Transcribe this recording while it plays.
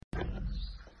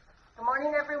Good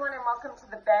morning, everyone, and welcome to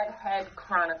the Bedhead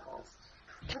Chronicles.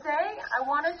 Today, I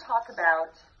want to talk about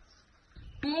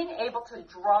being able to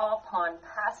draw upon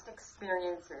past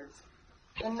experiences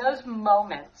in those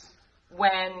moments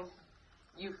when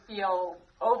you feel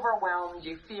overwhelmed,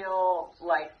 you feel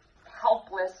like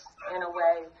helpless in a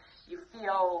way, you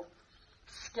feel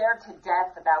scared to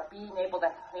death about being able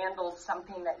to handle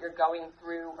something that you're going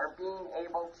through or being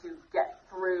able to get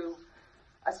through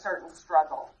a certain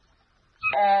struggle.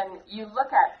 And you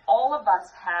look at, all of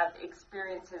us have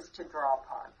experiences to draw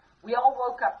upon. We all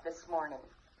woke up this morning,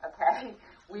 okay?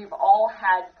 We've all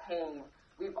had pain.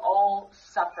 We've all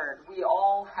suffered. We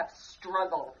all have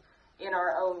struggled in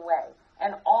our own way.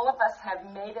 And all of us have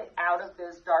made it out of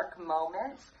those dark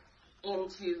moments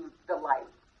into the light.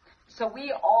 So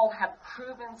we all have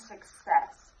proven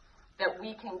success that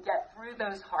we can get through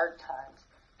those hard times,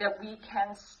 that we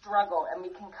can struggle and we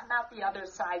can come out the other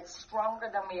side stronger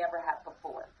than we ever have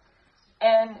before.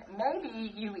 And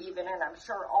maybe you even, and I'm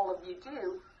sure all of you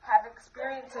do, have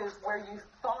experiences where you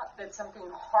thought that something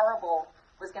horrible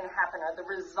was going to happen or the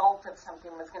result of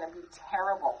something was going to be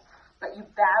terrible. But you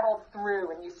battled through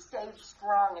and you stayed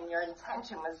strong and your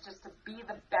intention was just to be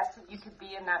the best that you could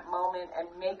be in that moment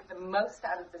and make the most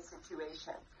out of the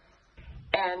situation.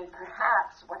 And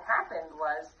perhaps what happened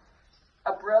was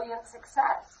a brilliant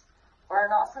success or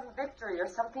an awesome victory or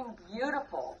something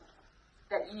beautiful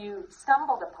that you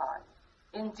stumbled upon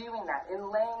in doing that, in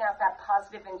laying out that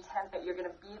positive intent that you're going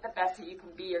to be the best that you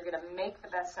can be, you're going to make the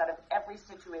best out of every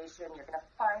situation, you're going to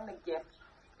find the gift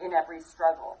in every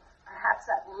struggle. Perhaps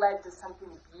that led to something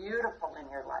beautiful in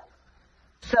your life.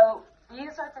 So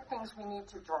these are the things we need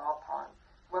to draw upon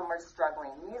when we're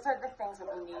struggling. These are the things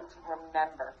that we need to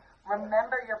remember.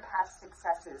 Remember your past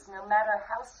successes, no matter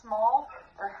how small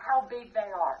or how big they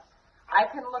are. I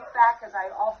can look back, as I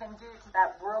often do, to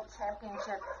that World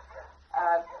Championship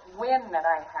win that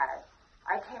I had.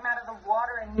 I came out of the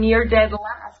water and near dead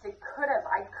last. I could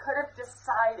have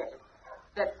decided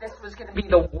that this was going to be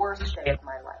the worst day of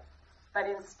my life. But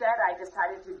instead, I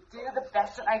decided to do the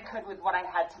best that I could with what I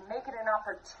had, to make it an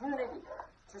opportunity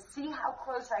to see how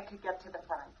close I could get to the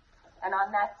front. And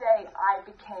on that day, I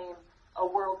became a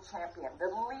world champion,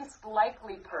 the least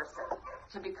likely person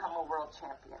to become a world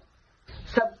champion.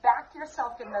 So back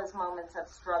yourself in those moments of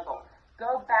struggle.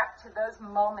 Go back to those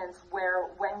moments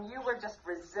when you were just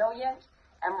resilient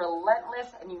and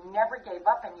relentless and you never gave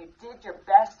up and you did your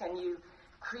best and you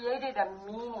created a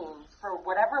meaning for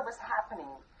whatever was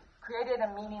happening, created a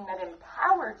meaning that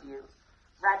empowered you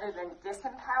rather than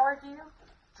disempowered you.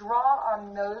 Draw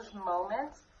on those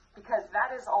moments, because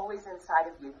that is always inside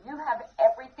of you. You have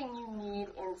everything you need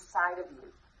inside of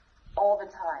you all the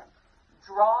time.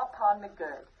 Draw upon the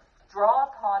good. Draw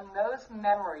upon those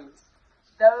memories,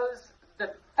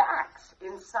 the facts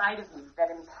inside of you that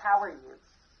empower you,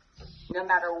 no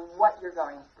matter what you're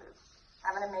going through.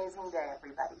 Have an amazing day,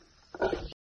 everybody.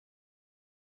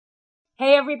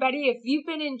 Hey, everybody. If you've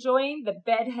been enjoying the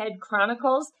Bedhead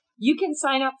Chronicles, you can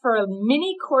sign up for a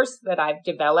mini course that I've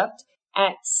developed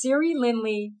at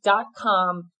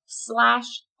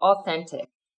SiriLindley.com/authentic.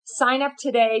 Sign up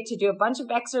today to do a bunch of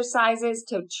exercises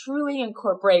to truly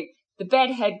incorporate the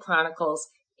Bedhead Chronicles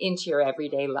into your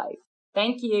everyday life.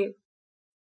 Thank you.